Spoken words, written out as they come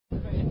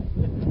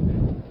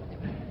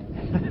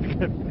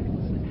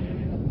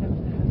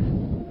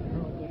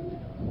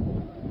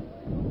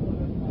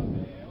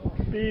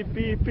Pi,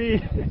 pi, pi.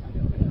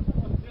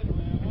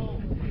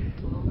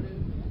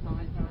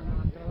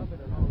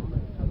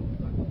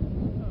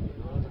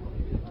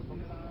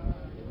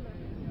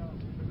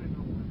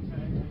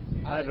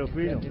 Ah,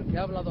 Rufino. El que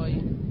ha hablado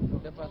ahí,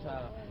 ¿qué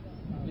pasa?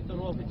 ¿Visto el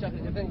nuevo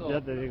fichaje que tengo?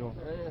 Ya te digo.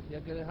 Si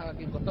hay que dejar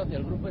aquí en constancia,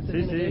 el grupo este Sí,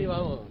 tiene sí. que ir,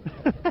 vamos.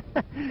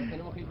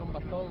 Tenemos que ir con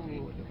bastón y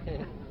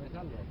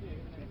dejarlo.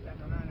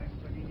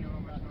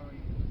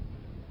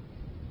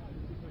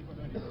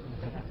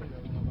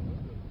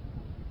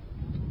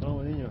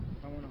 Vamos, niños.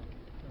 Vámonos.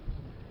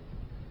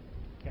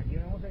 Que aquí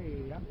vamos a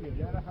ir amplios,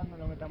 ya relajando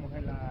nos metamos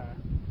en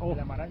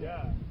la maraña.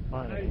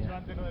 Madre He dicho mía.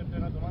 antes lo del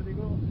tren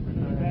automático,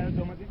 pero el tren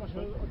automático es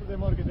otro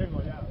temor que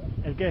tengo ya.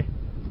 ¿El qué?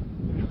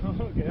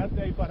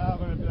 Quedarte ahí parado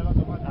con el tren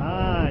automático.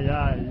 Ah,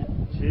 ya.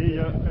 Sí,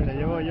 le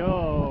llevo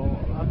yo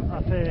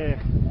hace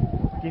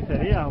 15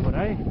 días o por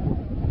ahí.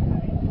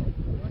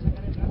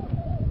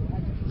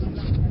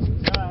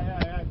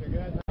 Ya, te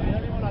quedas ahí.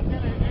 Ya vimos la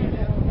tele,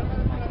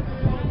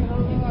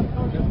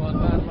 Hay que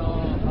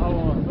botarnos.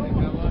 Vamos.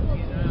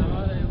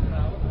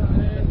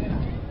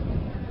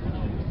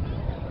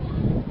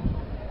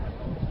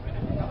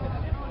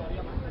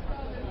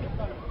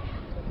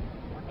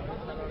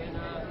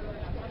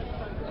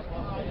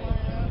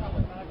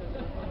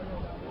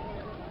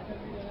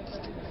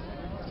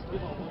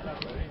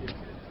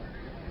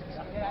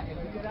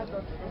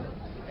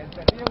 el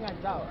perrillo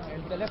enganchado,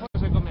 el teléfono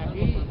se come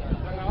aquí,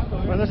 está grabando.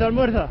 ¿Cuándo se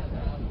almuerza?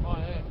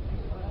 Joder.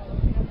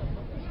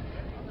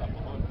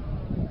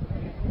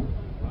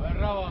 A ver,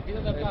 Raba,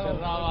 quítate el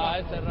calvo.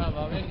 Este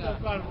Raba, venga.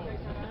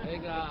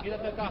 Venga.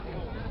 Quítate el casco.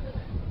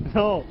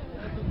 No.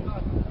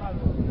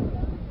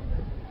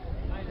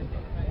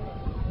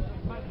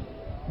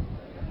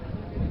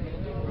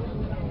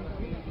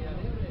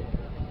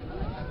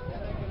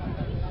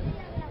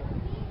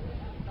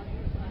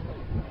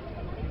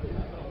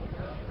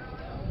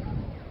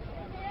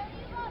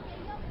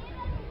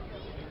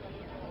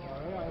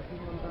 A ver si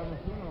encontramos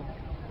uno.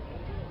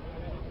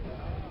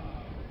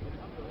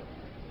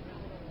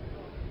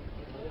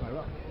 Ahí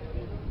va.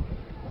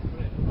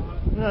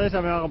 Una de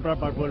esas me va a comprar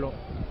para el pueblo.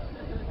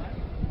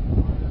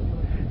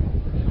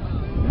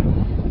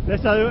 De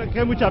esa que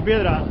hay mucha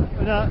piedra.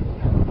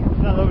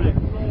 Una doble.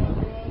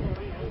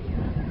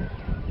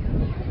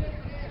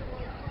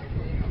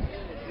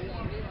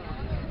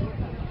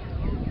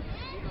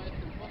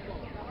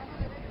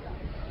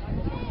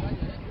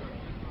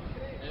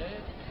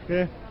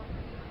 ¿Qué?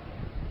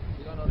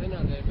 Diga,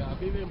 Lorena, que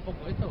avive un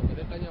poco esto, que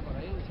dé caña por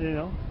ahí. Sí,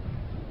 ¿no?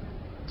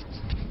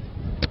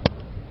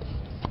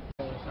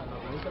 O sea, nos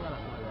organizan a las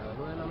 9, a las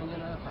 9 de la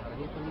mañana para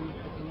venir con niños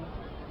pequeños.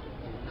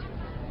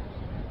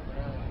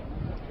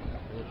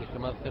 Es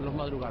que hacerlos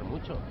madrugar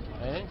mucho,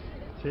 ¿eh?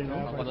 Sí, ¿no?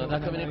 Cuando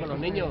tengas que venir con los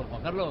niños,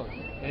 Juan Carlos,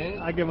 ¿eh?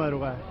 Hay que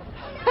madrugar.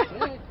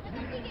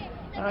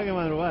 Hay que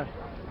madrugar.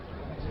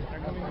 Está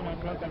comiendo una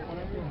planta al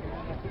colegio.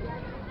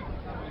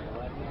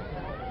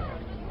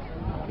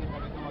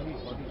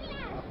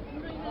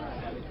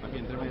 Aquí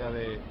entre medio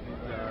de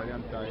la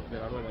llanta, de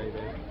la rueda y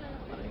de...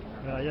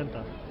 De la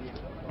llanta.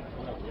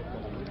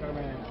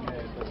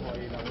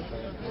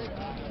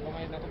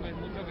 No comes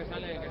mucho que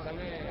sale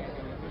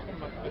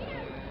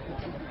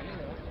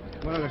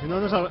Bueno, que si no,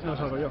 no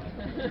salgo yo.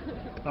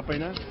 A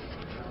peinar.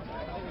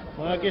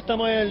 Bueno, aquí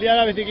estamos en el día de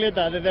la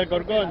bicicleta, desde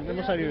Alcorcón.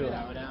 Hemos salido.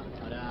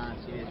 Ahora,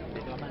 sí,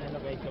 de todas maneras lo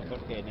que ha dicho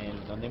Jorge, en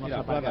el donde hemos Mira,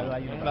 aparcado plátano,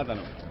 hay un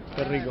plátano.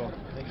 Qué rico.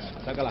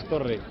 Saca las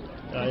torres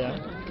Ya.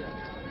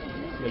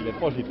 del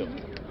depósito.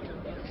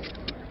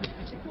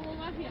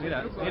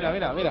 Mira,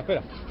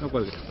 espera. No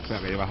cuelgues. Espera,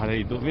 que bajaré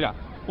y tú. Mira,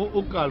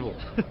 un calvo.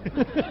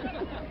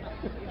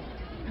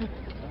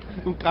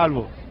 Un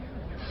calvo.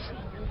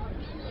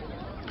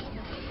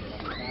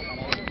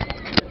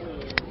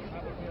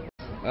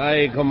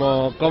 Ay,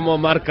 como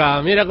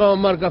marca, mira cómo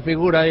marca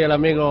figura ahí el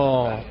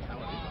amigo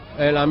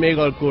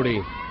el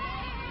Curi.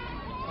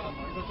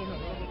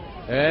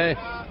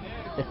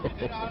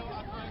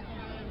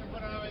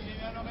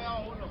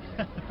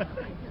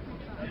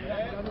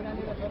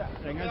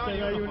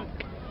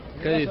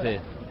 ¿Qué dice?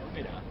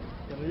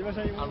 Te lo llevas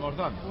ahí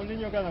Almorzando. un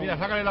niño cada uno. Mira,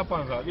 sácale la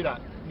panza. Mira,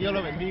 Dios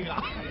lo bendiga.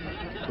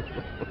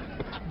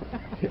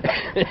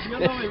 Dios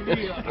lo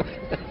bendiga.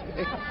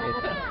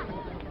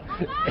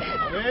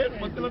 A ver,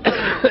 póntelo otra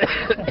vez.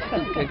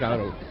 Qué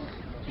cabrón.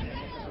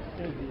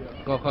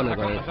 Cojones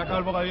con él. Saca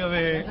el bocadillo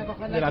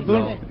del atún.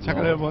 No.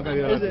 Sácale el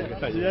bocadillo del atún. que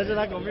está Si allí. ya se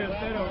la comió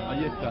entero.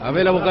 Ahí está. A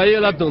ver, el bocadillo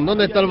del atún.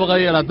 ¿Dónde está el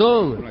bocadillo del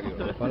atún?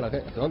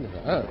 ¿Dónde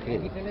está? Ah, aquí.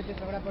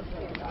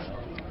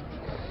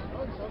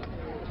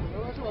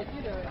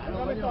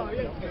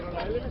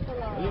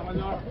 Oye,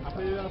 cuando has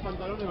pedido los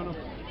pantalones o no?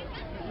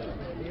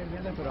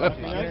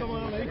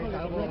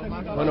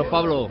 Bueno,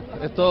 Pablo,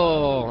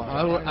 esto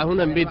haz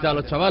una invita a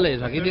los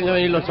chavales. Aquí tienen que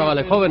venir los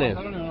chavales jóvenes.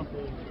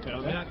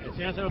 Pero mira,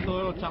 enséñaselo a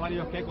todos los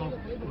chavalillos que hay con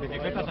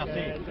bicicletas así.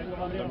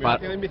 Porque Pa- no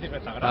tienen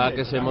bicicletas grandes. Para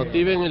que se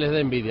motiven y les dé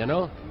envidia,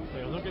 ¿no?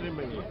 Pero no quieren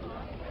venir.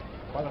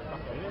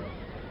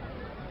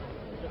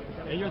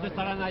 Ellos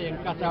estarán ahí en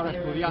casa ahora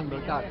estudiando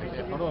y tal, que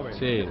se joroben.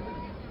 Sí.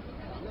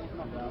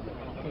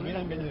 Pues mira,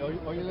 han venido,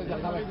 hoy les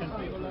dejaba el centro.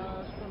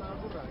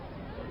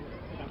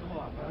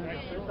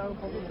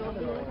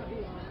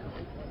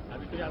 ¿Has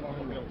visto ya el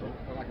conjunto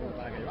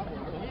para que llevamos?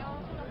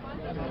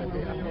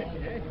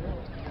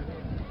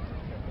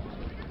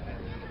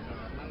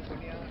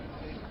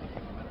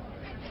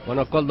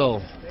 Bueno,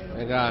 Coldo,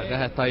 venga, que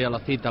has estado ahí a la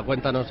cita,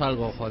 cuéntanos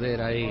algo,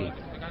 joder, ahí.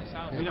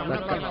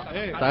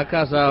 ¿Estás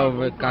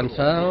cansado?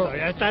 ¿Cansado?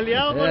 ¿Todavía estás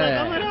liado con la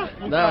cámara?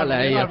 Dale,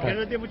 ahí ya Porque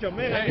está. no tiene muchos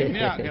megas.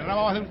 Mira, que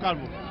Raba va a hacer un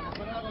calvo.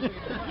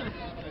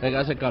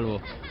 Venga, ese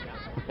calvo.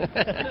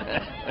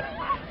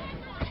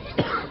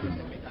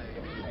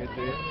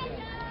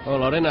 Oh,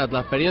 Lorena,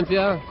 ¿la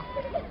experiencia?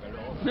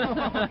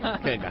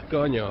 Venga,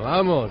 coño,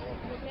 vamos.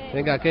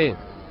 Venga, ¿qué?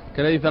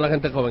 ¿Qué le dice a la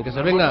gente joven? ¿Que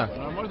se venga?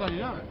 No almuerzo ni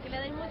nada. Que le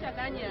dais mucha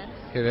caña.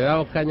 Que le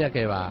damos caña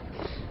que va.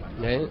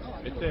 ¿Eh?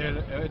 Este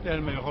es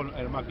el mejor,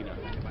 el máquina.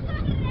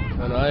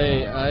 Bueno,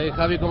 ahí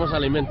Javi cómo se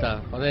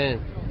alimenta, joder.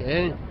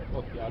 ¿Eh?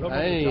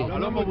 Ahí.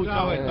 Lo hemos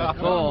buchado esta.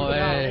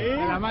 Joder. De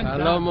la Mancha.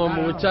 Lo hemos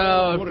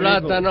buchado, el Muy rico.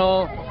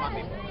 plátano.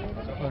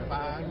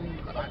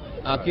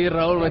 Aquí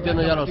Raúl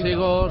metiendo ya los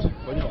higos.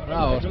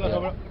 La hostia.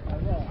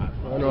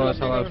 Bueno, la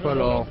saba al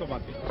suelo.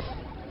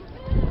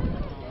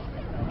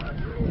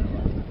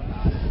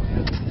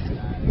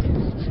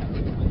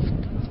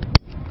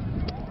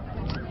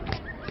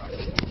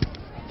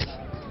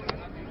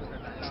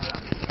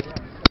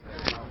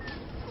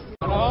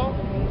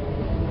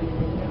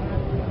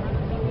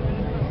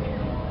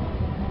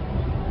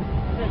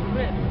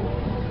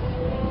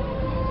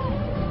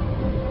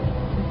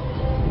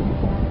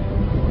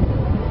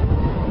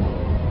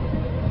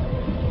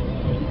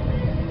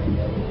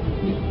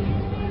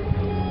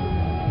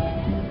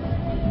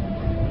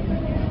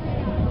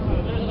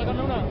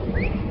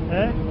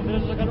 ¿Eh?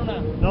 ¿Tienes que sacar una?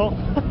 No.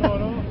 No,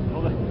 no.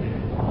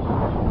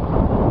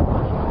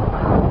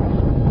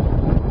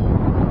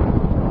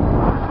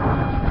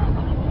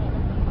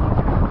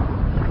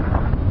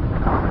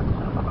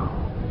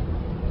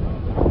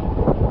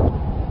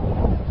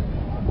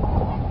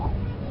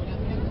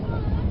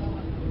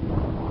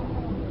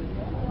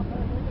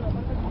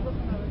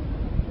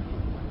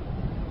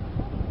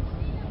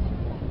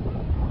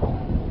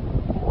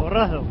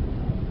 Borrazo.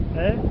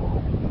 ¿Eh?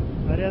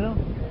 Mariano.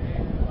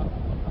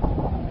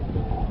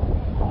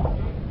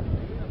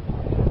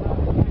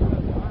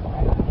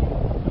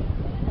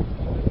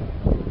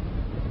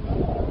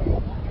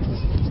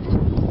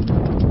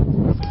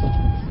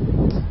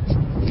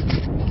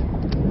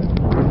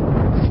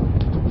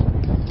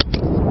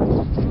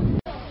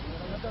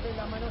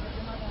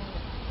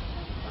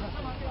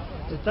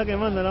 Se está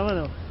quemando la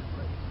mano.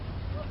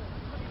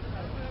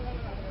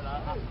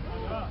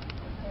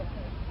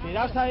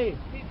 Tiraos ahí.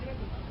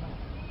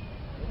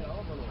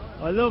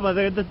 Aldo,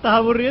 parece que te estás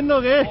aburriendo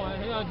o qué.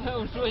 Joder, tío,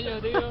 un sueño,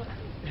 tío.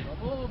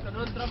 Que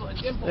no entramos en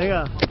tiempo.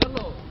 Venga,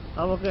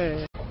 vamos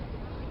que...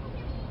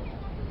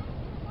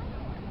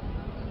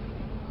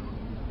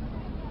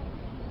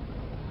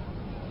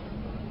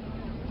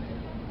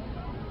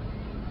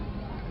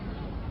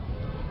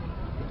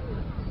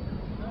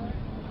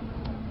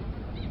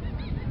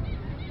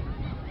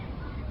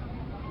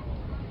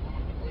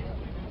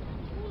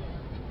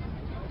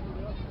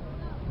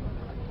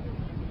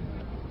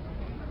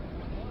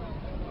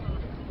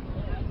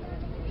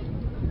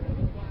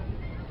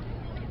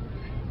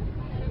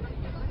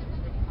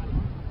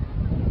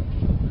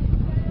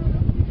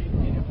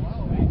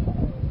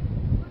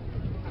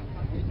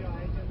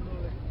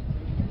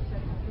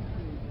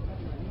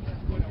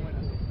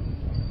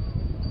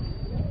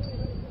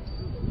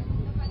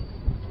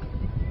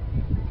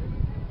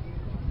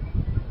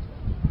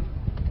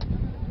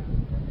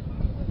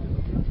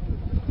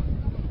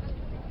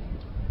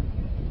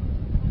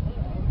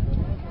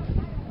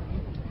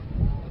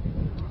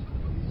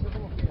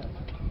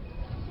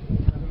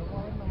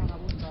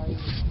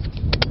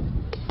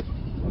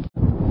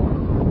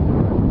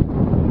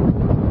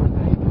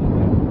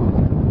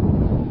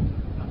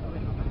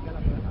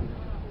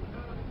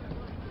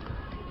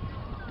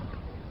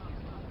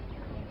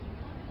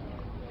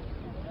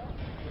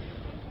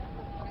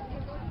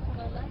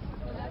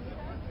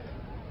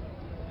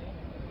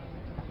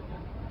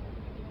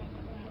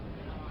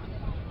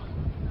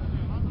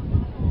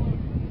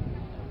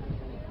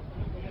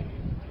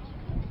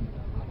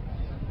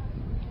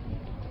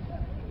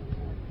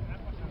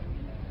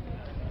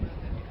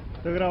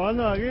 Estoy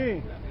grabando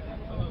aquí.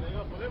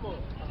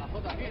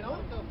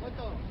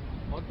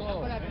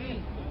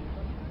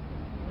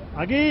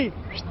 Aquí.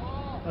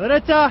 A la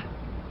derecha.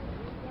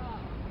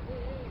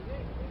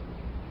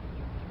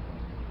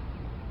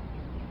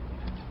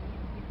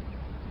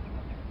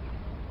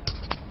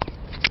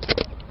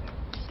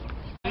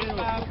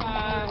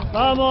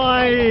 Vamos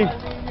ahí.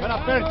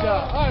 ¡Buena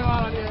percha! ¡Ay,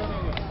 va la nieve!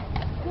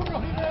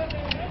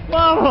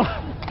 Vamos.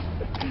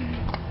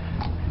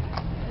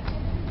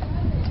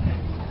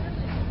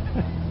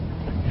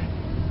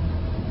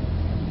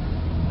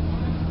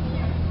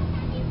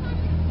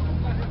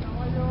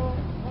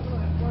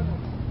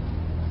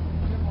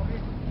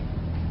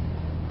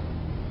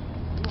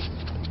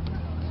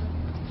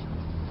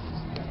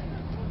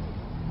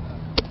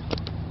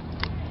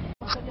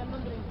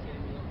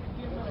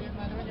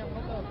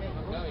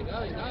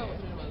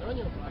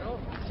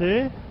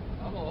 ¿Sí?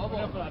 Vamos,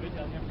 vamos.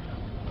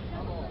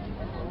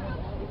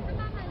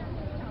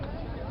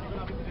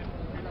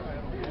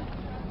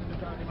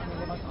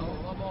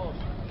 Vamos.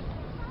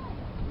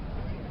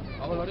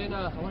 Vamos, Lorena.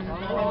 Vamos a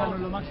intentar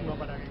lo máximo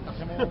para que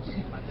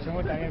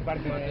hacemos también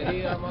parte de...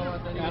 Batería, más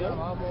batería,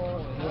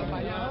 vamos.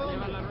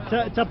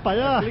 Echas para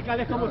allá.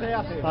 Explícales cómo se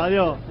hace.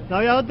 Adiós. ¿No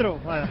había otro?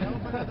 Bueno.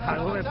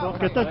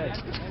 Que esto...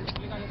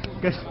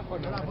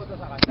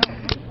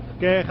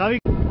 Que Javi...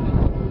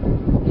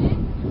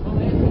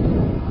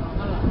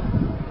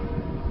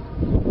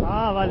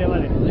 Ah, vale,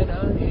 vale. Lorena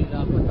y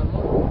la puesta al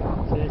morro.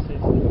 Sí, sí,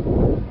 sí.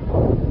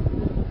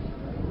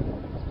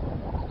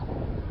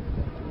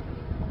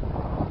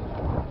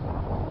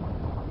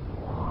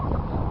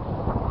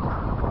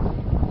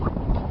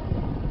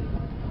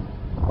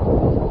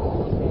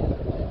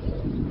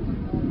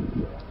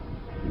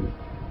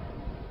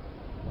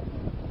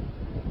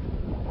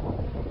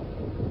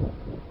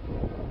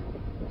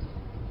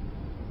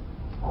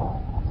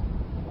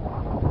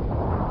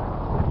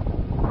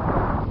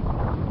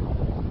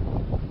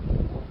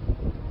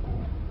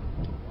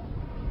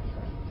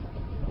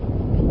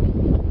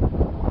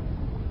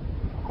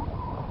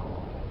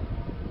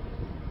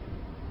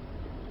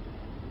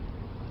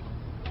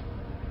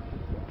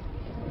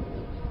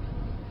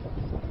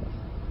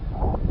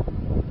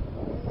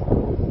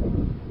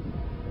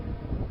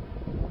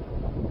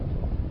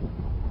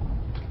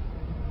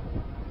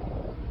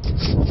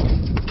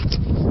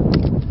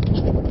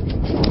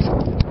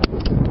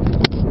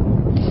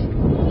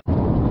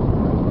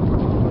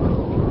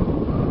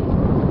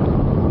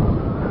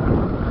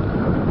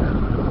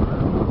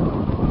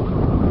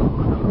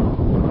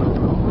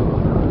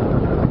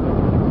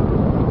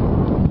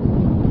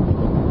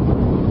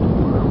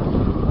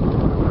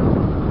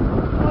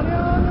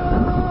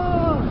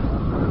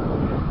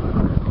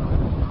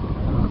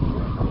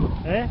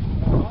 ¿Eh?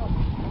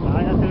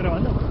 Ah, ya estoy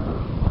grabando.